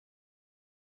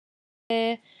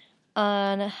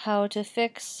on how to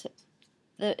fix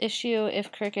the issue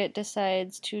if Cricut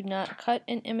decides to not cut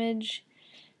an image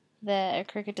that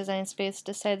Cricut Design Space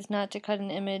decides not to cut an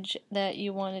image that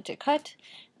you wanted to cut.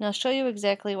 And I'll show you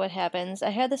exactly what happens. I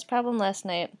had this problem last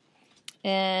night,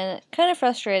 and kind of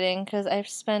frustrating because I've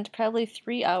spent probably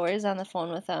 3 hours on the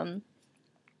phone with them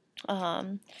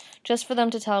just for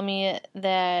them to tell me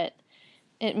that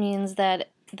it means that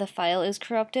the file is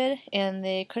corrupted, and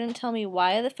they couldn't tell me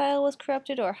why the file was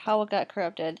corrupted or how it got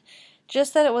corrupted,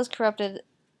 just that it was corrupted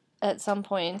at some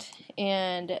point,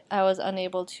 and I was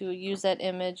unable to use that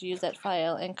image, use that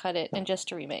file, and cut it, and just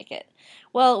to remake it.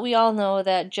 Well, we all know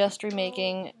that just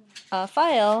remaking a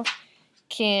file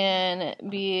can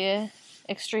be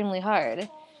extremely hard.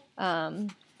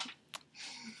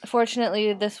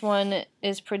 Fortunately, this one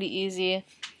is pretty easy,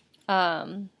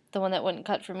 the one that wouldn't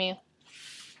cut for me.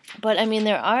 But I mean,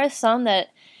 there are some that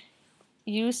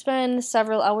you spend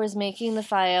several hours making the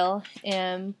file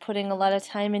and putting a lot of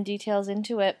time and details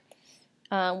into it,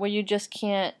 where you just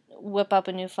can't whip up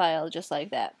a new file just like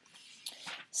that.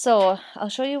 So I'll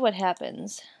show you what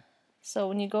happens. So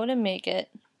when you go to make it,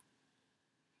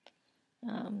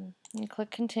 you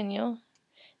click continue.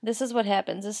 This is what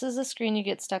happens. This is the screen you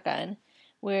get stuck on,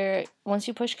 where once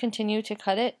you push continue to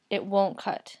cut it, it won't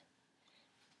cut.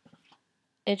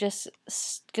 It just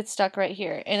gets stuck right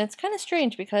here. And it's kind of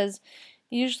strange because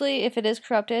usually if it is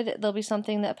corrupted, there'll be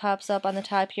something that pops up on the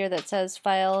top here that says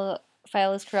file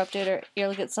is corrupted, or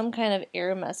you'll get some kind of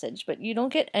error message, but you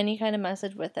don't get any kind of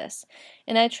message with this.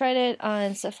 And I tried it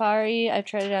on Safari, I've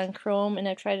tried it on Chrome, and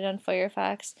I've tried it on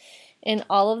Firefox, and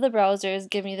all of the browsers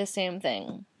give me the same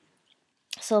thing.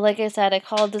 So like I said, I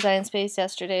called Design Space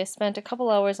yesterday, spent a couple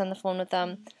hours on the phone with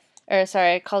them,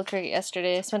 I called Cricut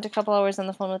yesterday, spent a couple hours on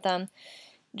the phone with them,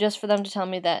 just for them to tell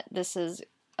me that this is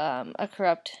a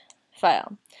corrupt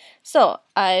file. So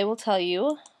I will tell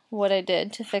you what I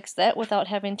did to fix that without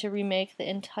having to remake the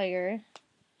entire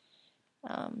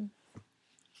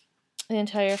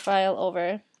file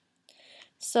over.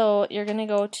 So you're going to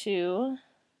go to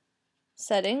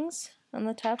Settings on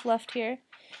the top left here,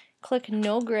 click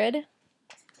No Grid,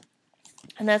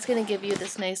 and that's going to give you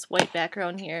this nice white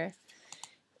background here.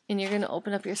 And you're going to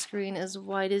open up your screen as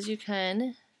wide as you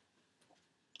can.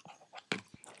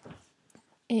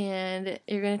 And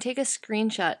you're going to take a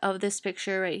screenshot of this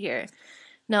picture right here.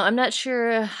 Now, I'm not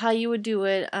sure how you would do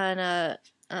it on a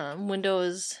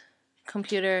Windows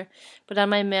computer, but on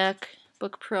my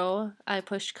MacBook Pro, I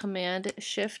pushed Command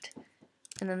Shift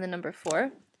and then the number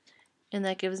 4, and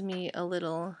that gives me a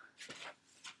little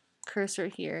cursor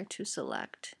here to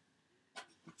select.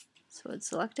 So I'd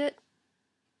select it.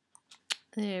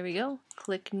 There we go.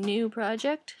 Click New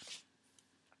Project.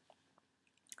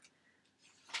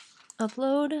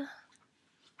 Upload.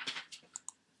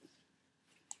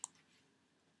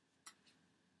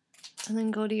 And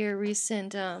then go to your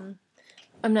recent, I'm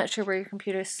not sure where your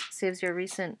computer saves your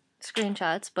recent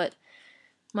screenshots, but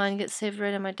mine gets saved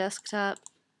right on my desktop.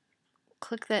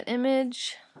 Click that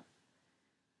image,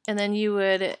 and then you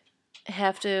would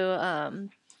have to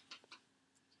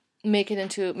make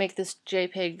this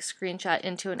JPEG screenshot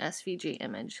into an SVG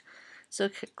image. So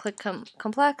click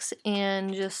complex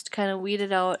and just kind of weed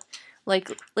it out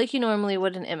like you normally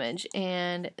would an image,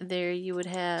 and there you would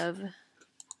have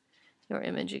your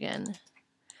image again.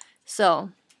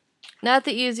 So not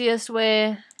the easiest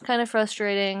way, kind of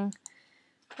frustrating,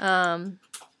 but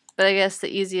I guess the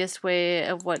easiest way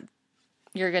of what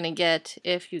you're gonna get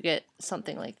if you get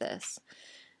something like this.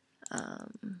 Let's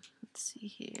see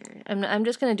here. I'm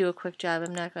just gonna do a quick job.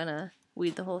 I'm not gonna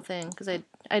weed the whole thing because I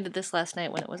did this last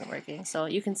night when it wasn't working. So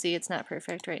you can see it's not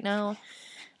perfect right now.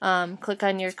 Click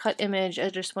on your cut image. I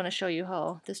just want to show you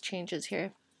how this changes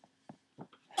here.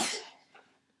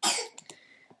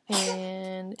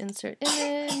 And insert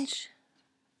image.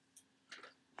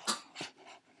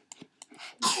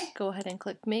 Go ahead and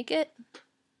click make it.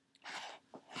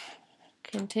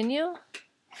 Continue.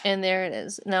 And there it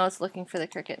is. Now it's looking for the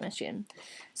Cricut machine.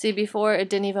 See, before it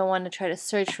didn't even want to try to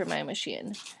search for my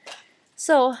machine.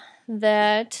 So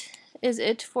that is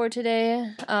it for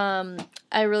today.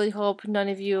 I really hope none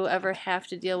of you ever have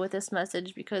to deal with this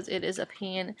message because it is a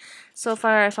pain. So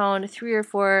far I found 3 or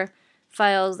 4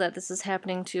 files that this is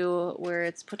happening to where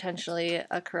it's potentially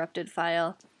a corrupted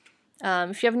file.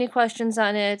 If you have any questions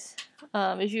on it,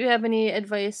 if you have any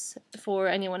advice for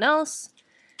anyone else,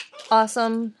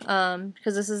 awesome,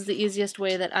 because this is the easiest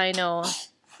way that I know.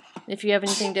 If you have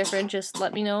anything different, just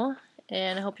let me know,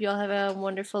 and I hope you all have a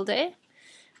wonderful day.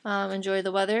 Enjoy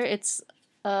the weather. It's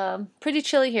pretty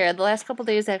chilly here. The last couple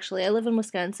days, actually, I live in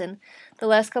Wisconsin. The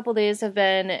last couple days have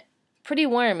been pretty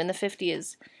warm, in the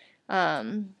 50s.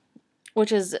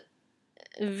 which is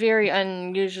very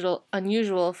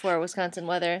unusual for Wisconsin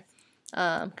weather,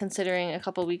 considering a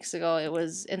couple weeks ago it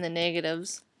was in the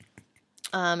negatives.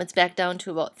 It's back down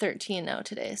to about 13 now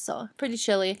today, so pretty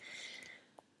chilly.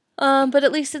 But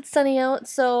at least it's sunny out,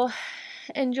 so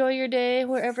enjoy your day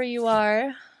wherever you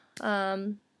are.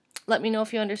 Let me know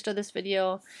if you understood this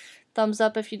video. Thumbs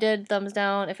up if you did, thumbs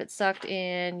down if it sucked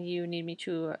and you need me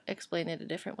to explain it a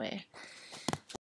different way.